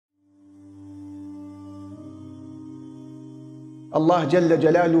Allah Jalla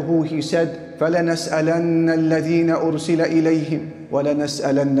Jalaluhu, He said, فَلَنَسْأَلَنَّ الَّذِينَ أُرْسِلَ إِلَيْهِمْ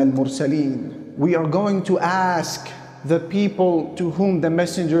وَلَنَسْأَلَنَّ الْمُرْسَلِينَ. We are going to ask the people to whom the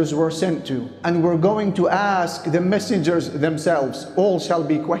messengers were sent to, and we're going to ask the messengers themselves. All shall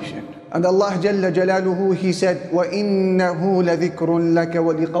be questioned. And Allah Jalla Jalaluhu, He said, وَإِنَّهُ لَذِكْرٌ لَكَ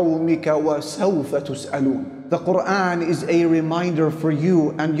وَلِقَوْمِكَ وَسَوْفَ تُسْأَلُونَ. The Quran is a reminder for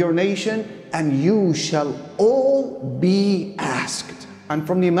you and your nation, and you shall all be asked. And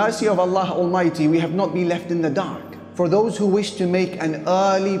from the mercy of Allah Almighty, we have not been left in the dark. For those who wish to make an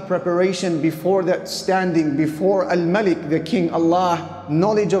early preparation before that standing before Al-Malik, the King Allah,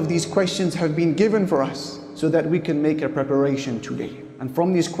 knowledge of these questions have been given for us so that we can make a preparation today. And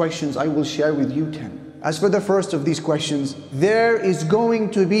from these questions, I will share with you 10. As for the first of these questions, there is going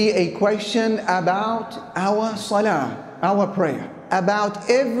to be a question about our salah, our prayer, about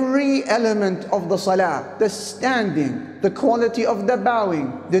every element of the salah, the standing, the quality of the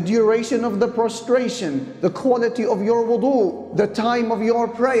bowing, the duration of the prostration, the quality of your wudu, the time of your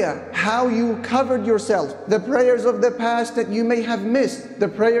prayer, how you covered yourself, the prayers of the past that you may have missed, the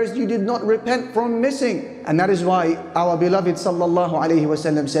prayers you did not repent from missing. And that is why our beloved Sallallahu Alaihi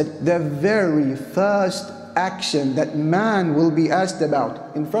Wasallam said, the very first action that man will be asked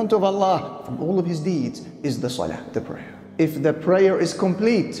about in front of Allah from all of his deeds is the salah, the prayer. If the prayer is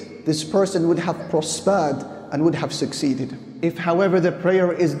complete, this person would have prospered and would have succeeded. If, however, the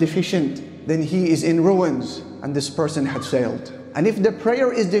prayer is deficient, then he is in ruins and this person had failed. And if the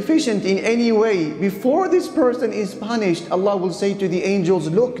prayer is deficient in any way, before this person is punished, Allah will say to the angels,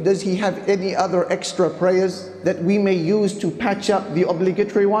 look, does he have any other extra prayers that we may use to patch up the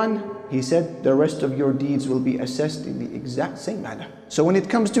obligatory one? He said, the rest of your deeds will be assessed in the exact same manner. So when it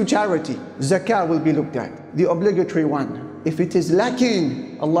comes to charity, zakah will be looked at, the obligatory one. If it is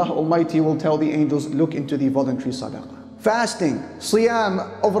lacking, Allah Almighty will tell the angels, look into the voluntary sadaqah. Fasting,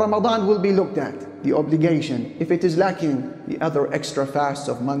 siyam of Ramadan will be looked at, the obligation. If it is lacking, the other extra fasts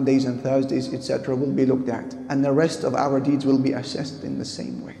of Mondays and Thursdays, etc. will be looked at. And the rest of our deeds will be assessed in the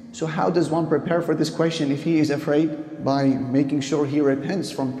same way. So how does one prepare for this question if he is afraid? By making sure he repents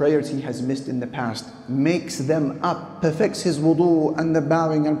from prayers he has missed in the past, makes them up, perfects his wudu and the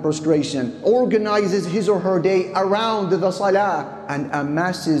bowing and prostration, organizes his or her day around the salah, and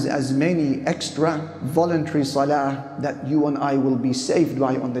amasses as many extra voluntary salah that you and I will be saved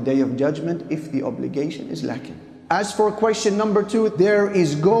by on the Day of Judgment if the obligation is lacking. As for question number 2, there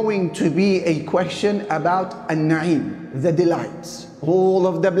is going to be a question about an-na'im, the delights, all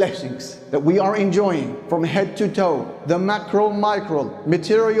of the blessings that we are enjoying from head to toe, the macro, micro,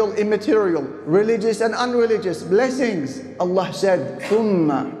 material, immaterial, religious and unreligious blessings. Allah said,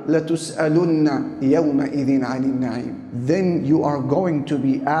 ثُمَّ لَتُسْأَلُنَّ يَوْمَئِذٍ عَنِ النَّعِيمِ. Then you are going to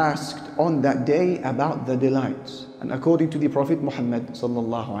be asked on that day about the delights. And according to the Prophet Muhammad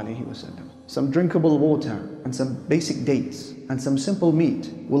sallallahu alaihi wasallam, some drinkable water and some basic dates and some simple meat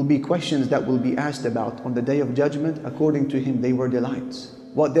will be questions that will be asked about on the Day of Judgment. According to him, they were delights.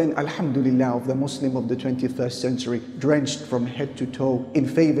 What then, alhamdulillah, of the Muslim of the 21st century, drenched from head to toe in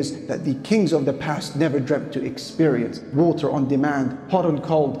favors that the kings of the past never dreamt to experience. Water on demand, hot and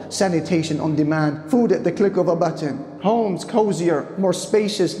cold, sanitation on demand, food at the click of a button, homes cozier, more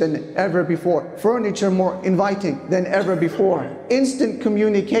spacious than ever before, furniture more inviting than ever before, instant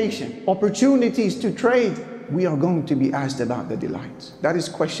communication, opportunities to trade. We are going to be asked about the delights. That is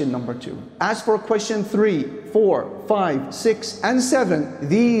question number 2. As for question 3, 4, 5, 6, and 7,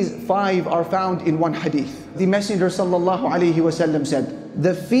 these 5 are found in one hadith. The Messenger sallallahu alaihi wasallam said,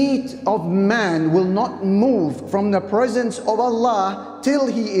 the feet of man will not move from the presence of Allah till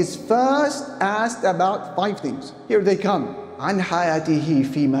he is first asked about 5 things. Here they come. عن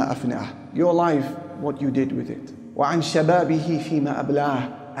حياته فيما أفناه. Your life, what you did with it. وعن شبابه فيما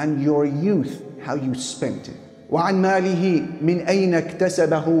أبلاه. And your youth, how you spent it. وعن ماله من أين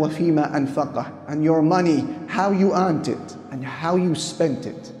اكتسبه وفيما أنفقه. And your money, how you earned it and how you spent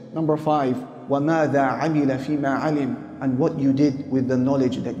it. Number 5, وماذا عمل فيما علم. And what you did with the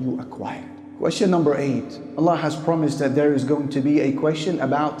knowledge that you acquired. Question number 8. Allah has promised that there is going to be a question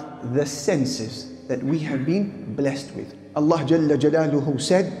about the senses that we have been blessed with. Allah Jalla Jalaluhu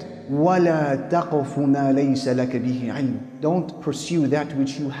said, وَلَا تَقْفُ مَا لَيْسَ لَكَ بِهِ عِلْمٍ. Don't pursue that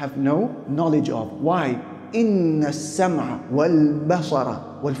which you have no knowledge of. Why? إِنَّ السَّمْعَ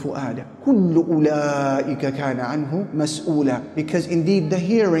وَالْبَصَرَ وَالْفُؤَادَ كُلُّ أُولَٰئِكَ كَانَ عَنْهُ مَسْئُولًا. Because indeed the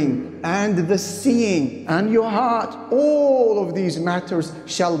hearing and the seeing and your heart, all of these matters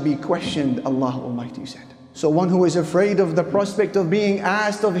shall be questioned, Allah Almighty said. So one who is afraid of the prospect of being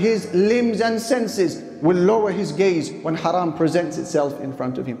asked of his limbs and senses will lower his gaze when haram presents itself in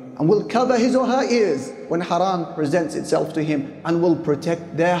front of him, and will cover his or her ears when haram presents itself to him, and will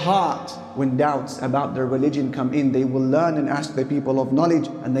protect their heart when doubts about their religion come in. They will learn and ask the people of knowledge,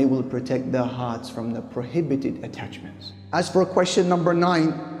 and they will protect their hearts from the prohibited attachments. As for question number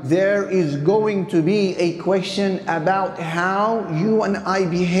 9, there is going to be a question about how you and I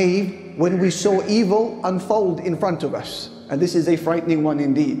behave when we saw evil unfold in front of us. And this is a frightening one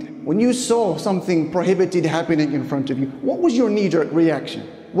indeed. When you saw something prohibited happening in front of you, what was your knee-jerk reaction?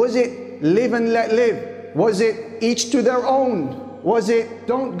 Was it live and let live? Was it each to their own? Was it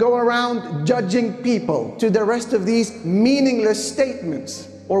don't go around judging people? To the rest of these meaningless statements?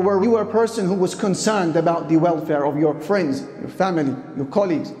 Or were you a person who was concerned about the welfare of your friends, your family, your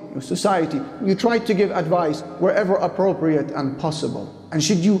colleagues, your society? You tried to give advice wherever appropriate and possible. And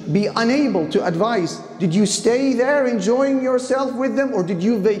should you be unable to advise, did you stay there enjoying yourself with them, or did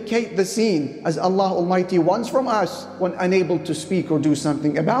you vacate the scene as Allah Almighty wants from us when unable to speak or do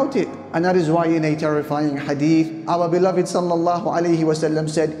something about it? And that is why in a terrifying hadith, our beloved Sallallahu Alaihi Wasallam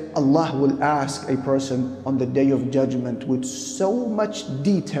said, Allah will ask a person on the day of judgment with so much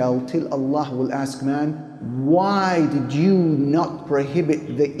detail till Allah will ask man, why did you not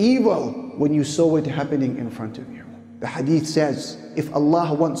prohibit the evil when you saw it happening in front of you? The hadith says, if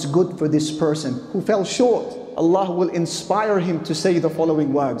Allah wants good for this person who fell short, Allah will inspire him to say the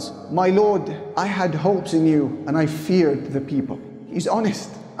following words, my Lord, I had hopes in you and I feared the people. He's honest.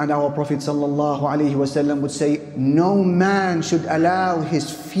 And our Prophet ﷺ would say, no man should allow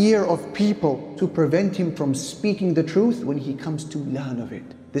his fear of people to prevent him from speaking the truth when he comes to learn of it.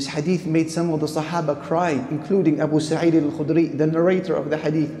 This hadith made some of the Sahabah cry, including Abu Sa'id al-Khudri, the narrator of the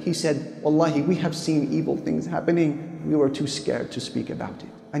hadith. He said, Wallahi, we have seen evil things happening. We were too scared to speak about it.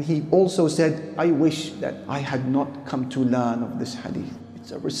 And he also said, I wish that I had not come to learn of this hadith.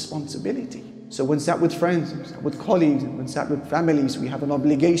 It's a responsibility. So when sat with friends, when sat with colleagues, when sat with families, we have an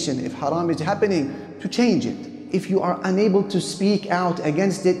obligation, if haram is happening, to change it. If you are unable to speak out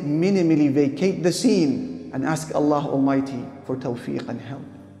against it, minimally vacate the scene and ask Allah Almighty for tawfiq and help.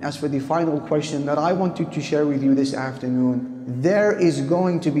 As for the final question that I wanted to share with you this afternoon, there is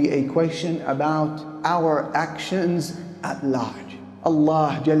going to be a question about our actions at large.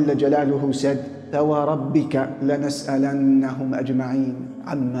 Allah Jalla Jalaluhu said, فَوَرَبِّكَ لَنَسْأَلَنَّهُمْ أَجْمَعِينَ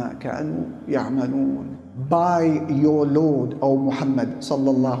عَمَّا كَانُوا يَعْمَلُونَ. By your Lord, O Muhammad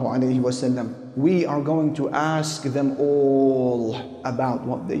sallallahu alayhi wasallam, we are going to ask them all about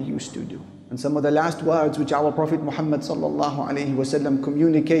what they used to do. And some of the last words which our Prophet Muhammad sallallahu alayhi wasallam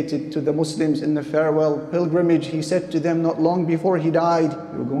communicated to the Muslims in the farewell pilgrimage, he said to them not long before he died,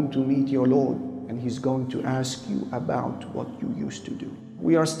 you're going to meet your Lord and he's going to ask you about what you used to do.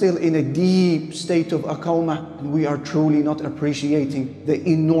 We are still in a deep state of a coma, and we are truly not appreciating the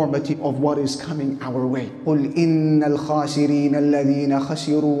enormity of what is coming our way. قُلْ إِنَّ الْخَاسِرِينَ الَّذِينَ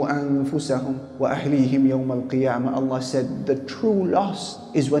خَسِرُوا أَنفُسَهُمْ وَأَهْلِيهِمْ يَوْمَ الْقِيَامَةِ. Allah said, the true loss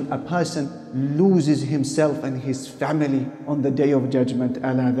is when a person loses himself and his family on the day of judgment.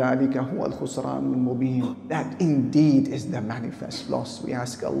 أَلَا ذَلِكَ هُوَ الْخُسْرَانُ الْمُبِينُ. That indeed is the manifest loss. We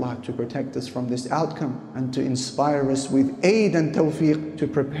ask Allah to protect us from this outcome and to inspire us with aid and tawfiq to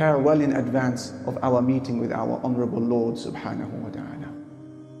prepare well in advance of our meeting with our honorable Lord subhanahu wa ta'ala.